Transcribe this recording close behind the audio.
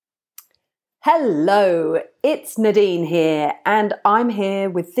Hello, it's Nadine here, and I'm here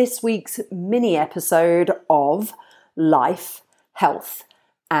with this week's mini episode of Life, Health,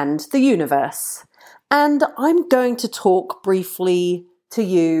 and the Universe. And I'm going to talk briefly to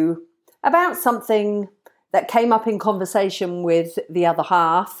you about something that came up in conversation with the other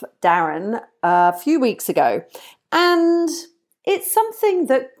half, Darren, a few weeks ago. And it's something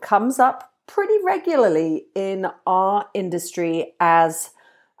that comes up pretty regularly in our industry as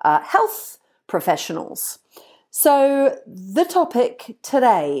health professionals. So the topic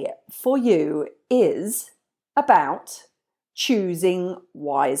today for you is about choosing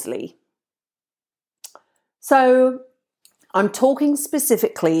wisely. So I'm talking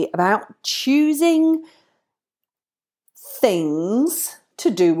specifically about choosing things to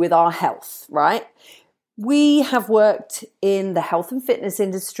do with our health, right? We have worked in the health and fitness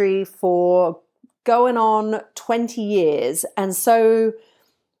industry for going on 20 years, and so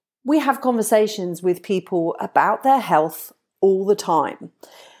we have conversations with people about their health all the time.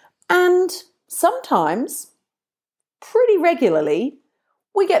 And sometimes, pretty regularly,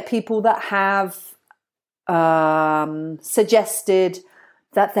 we get people that have suggested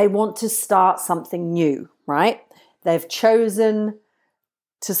that they want to start something new, right? They've chosen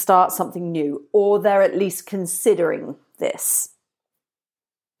to start something new, or they're at least considering this.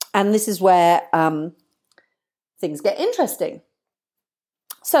 And this is where things get interesting.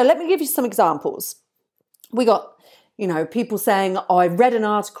 So let me give you some examples. We got, people saying, I read an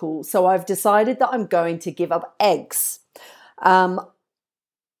article, so I've decided that I'm going to give up eggs. I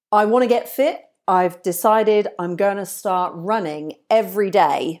want to get fit. I've decided I'm going to start running every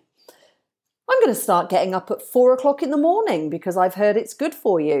day. I'm going to start getting up at 4 o'clock in the morning because I've heard it's good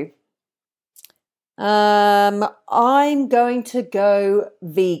for you. I'm going to go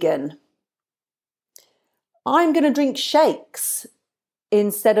vegan. I'm going to drink shakes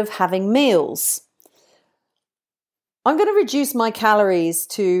instead of having meals. I'm going to reduce my calories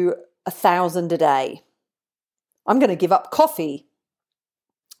to 1,000 a day. I'm going to give up coffee.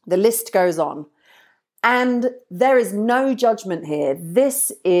 The list goes on. And there is no judgment here.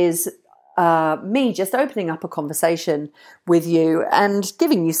 This is me just opening up a conversation with you and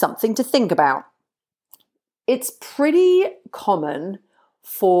giving you something to think about. It's pretty common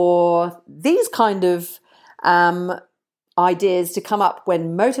for these kind of ideas to come up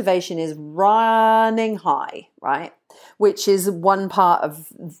when motivation is running high, right? Which is one part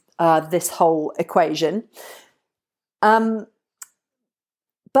of this whole equation. But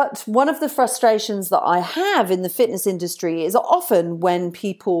one of the frustrations that I have in the fitness industry is often when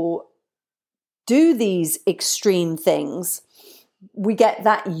people do these extreme things, we get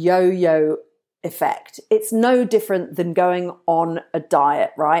that yo-yo effect. It's no different than going on a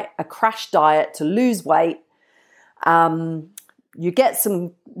diet, right? A crash diet to lose weight. You get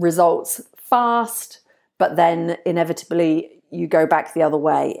some results fast, but then inevitably you go back the other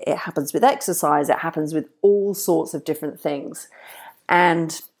way. It happens with exercise. It happens with all sorts of different things.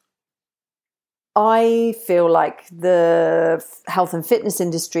 And I feel like the health and fitness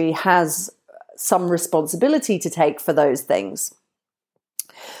industry has some responsibility to take for those things.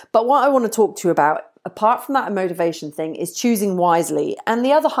 But what I want to talk to you about, apart from that motivation thing, is choosing wisely. And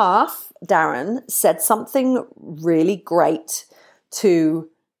the other half, Darren, said something really great to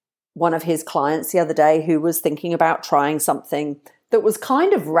one of his clients the other day who was thinking about trying something that was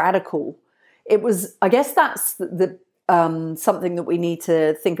kind of radical. It was, I guess that's the something that we need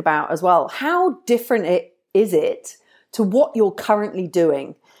to think about as well. How different is it to what you're currently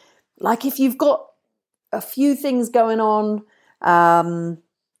doing? Like if you've got a few things going on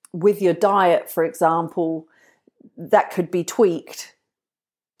with your diet, for example, that could be tweaked.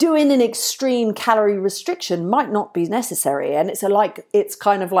 Doing an extreme calorie restriction might not be necessary, and it's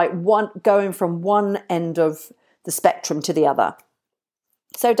kind of like going from one end of the spectrum to the other.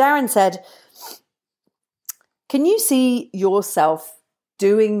 So Darren said, can you see yourself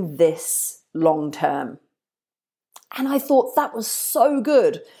doing this long term? And I thought that was so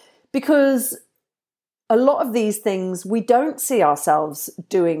good, because a lot of these things we don't see ourselves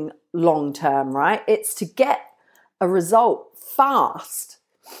doing long term, right? It's to get a result fast,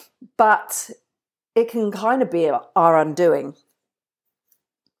 but it can kind of be our undoing.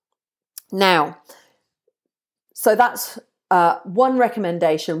 Now, so that's one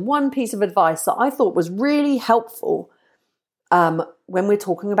recommendation, one piece of advice that I thought was really helpful when we're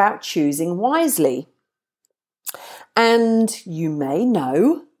talking about choosing wisely. And you may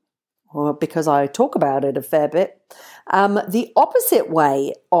know, or because I talk about it a fair bit, the opposite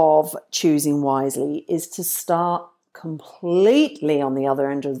way of choosing wisely is to start completely on the other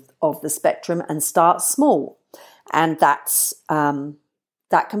end of the spectrum and start small. And that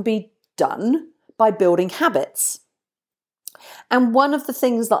can be done by building habits. And one of the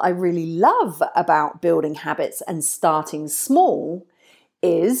things that I really love about building habits and starting small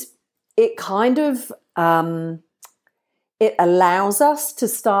is it kind of it allows us to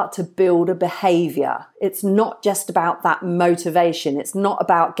start to build a behavior. It's not just about that motivation. It's not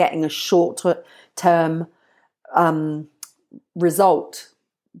about getting a short-term result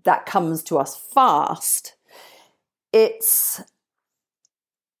that comes to us fast. It's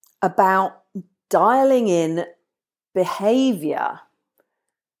about dialing in behavior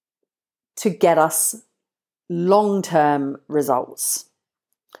to get us long-term results.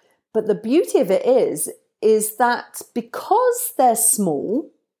 But the beauty of it is that because they're small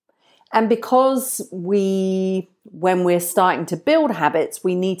and because when we're starting to build habits,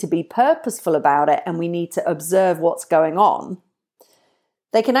 we need to be purposeful about it and we need to observe what's going on.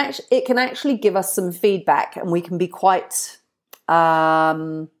 It can actually give us some feedback, and we can be quite, we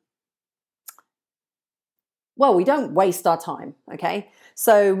don't waste our time. Okay.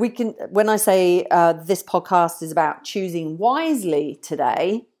 So when I say this podcast is about choosing wisely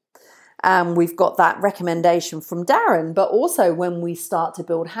today, we've got that recommendation from Darren, but also when we start to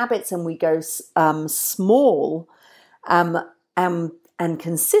build habits and we go small and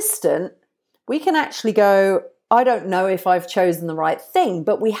consistent, we can actually go, I don't know if I've chosen the right thing,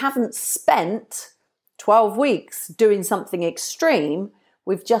 but we haven't spent 12 weeks doing something extreme.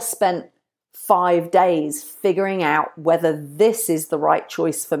 We've just spent 5 days figuring out whether this is the right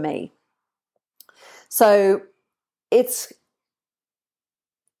choice for me. So it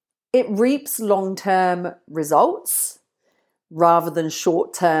reaps long-term results rather than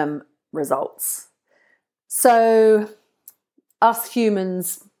short-term results. So us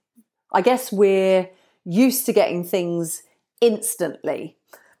humans, I guess we're used to getting things instantly.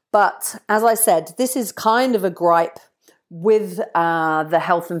 But as I said, this is kind of a gripe with the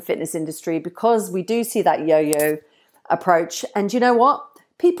health and fitness industry because we do see that yo-yo approach. And you know what?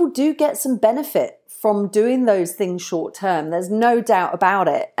 People do get some benefit from doing those things short term. There's no doubt about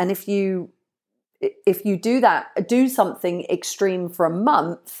it. And if you do something extreme for a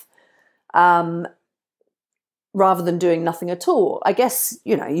month, rather than doing nothing at all, I guess,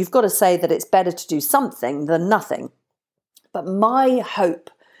 you've got to say that it's better to do something than nothing. But my hope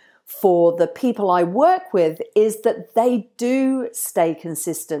for the people I work with is that they do stay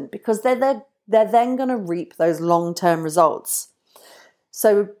consistent because they're then going to reap those long-term results.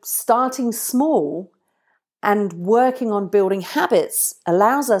 So starting small and working on building habits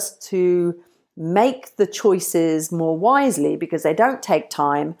allows us to make the choices more wisely because they don't take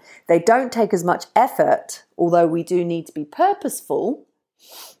time, they don't take as much effort, although we do need to be purposeful,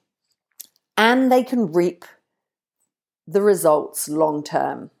 and they can reap the results long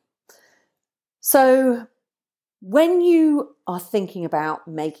term. So when you are thinking about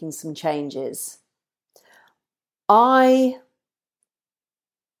making some changes, I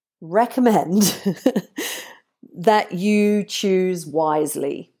recommend that you choose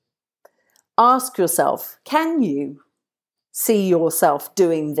wisely. Ask yourself, can you see yourself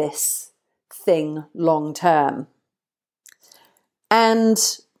doing this thing long term? And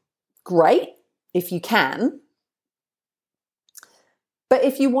great, if you can. But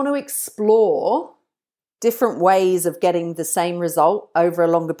if you want to explore different ways of getting the same result over a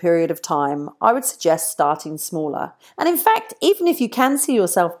longer period of time, I would suggest starting smaller. And in fact, even if you can see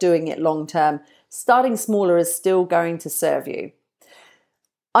yourself doing it long term, starting smaller is still going to serve you.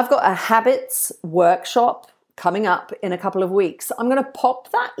 I've got a habits workshop coming up in a couple of weeks. I'm going to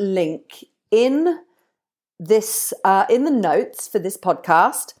pop that link in the notes for this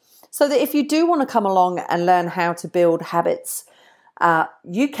podcast so that if you do want to come along and learn how to build habits,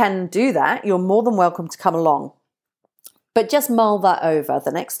 you can do that. You're more than welcome to come along. But just mull that over.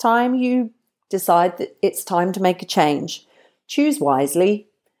 The next time you decide that it's time to make a change, choose wisely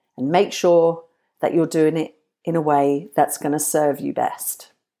and make sure that you're doing it in a way that's going to serve you best.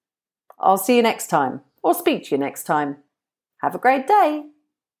 I'll see you next time or speak to you next time. Have a great day.